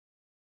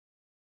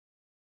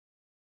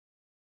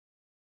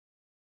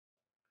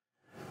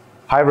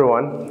Hi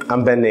everyone,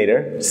 I'm Ben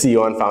Nader,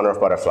 CEO and founder of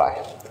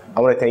Butterfleye. I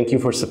want to thank you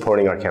for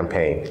supporting our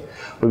campaign.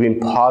 We've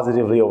been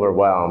positively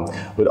overwhelmed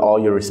with all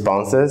your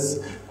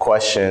responses,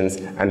 questions,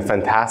 and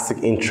fantastic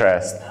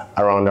interest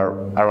around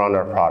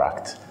our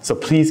product. So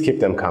please keep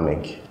them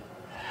coming.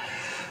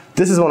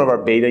 This is one of our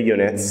beta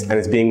units and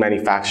it's being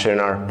manufactured in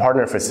our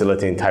partner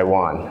facility in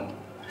Taiwan.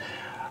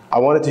 I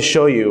wanted to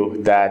show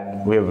you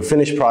that we have a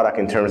finished product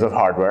in terms of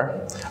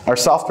hardware. Our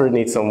software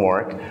needs some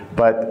work,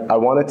 but I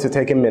wanted to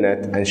take a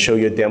minute and show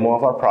you a demo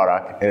of our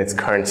product in its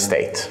current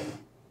state.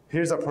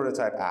 Here's our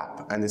prototype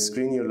app, and the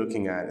screen you're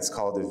looking at is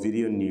called the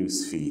video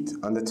news feed.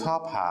 On the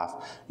top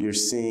half, you're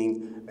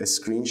seeing a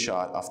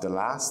screenshot of the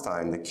last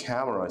time the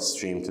camera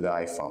streamed to the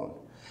iPhone.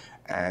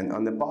 And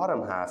on the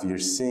bottom half, you're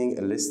seeing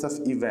a list of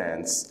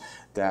events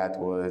that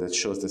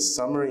shows the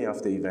summary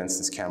of the events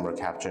this camera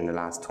captured in the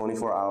last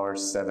 24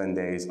 hours, 7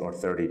 days, or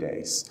 30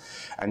 days.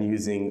 And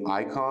using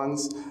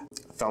icons,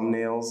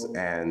 thumbnails,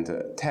 and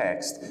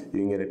text, you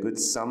can get a good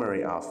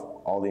summary of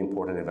all the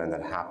important events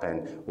that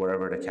happened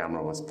wherever the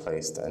camera was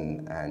placed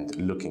and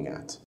looking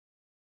at.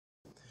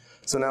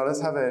 So now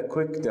let's have a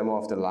quick demo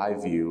of the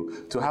live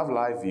view. To have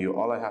live view,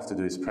 all I have to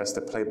do is press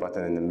the play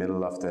button in the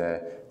middle of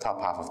the top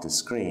half of the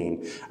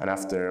screen, and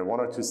after 1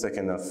 or 2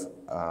 seconds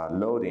of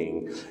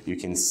loading, you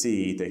can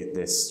see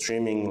the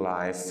streaming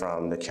live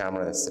from the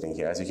camera that's sitting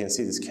here. As you can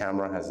see, this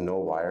camera has no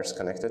wires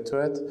connected to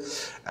it,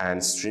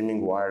 and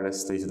streaming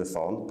wirelessly to the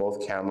phone.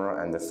 Both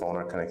camera and the phone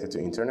are connected to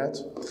internet.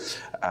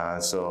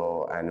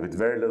 And with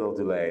very little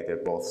delay, they're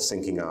both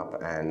syncing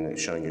up and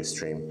showing you a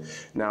stream.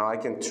 Now I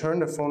can turn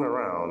the phone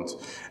around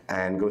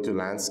and go to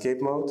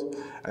landscape mode,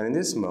 and in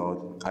this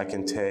mode I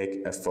can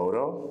take a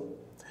photo.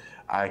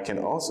 I can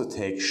also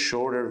take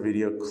shorter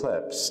video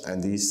clips,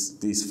 and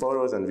these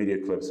photos and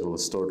video clips will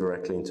store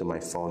directly into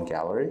my phone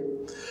gallery.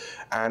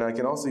 And I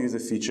can also use a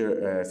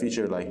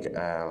feature like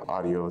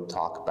audio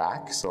talk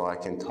back, so I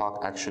can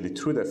talk actually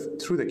through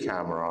the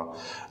camera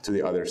to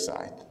the other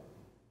side.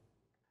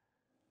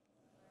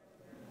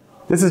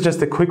 This is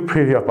just a quick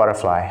preview of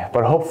Butterfleye,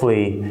 but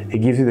hopefully it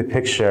gives you the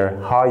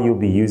picture how you'll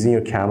be using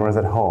your cameras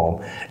at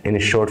home in a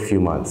short few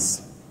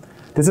months.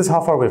 This is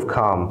how far we've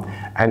come,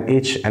 and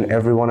each and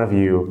every one of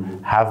you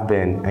have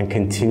been and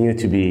continue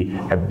to be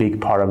a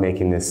big part of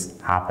making this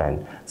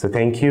happen. So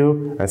thank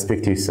you, and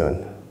speak to you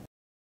soon.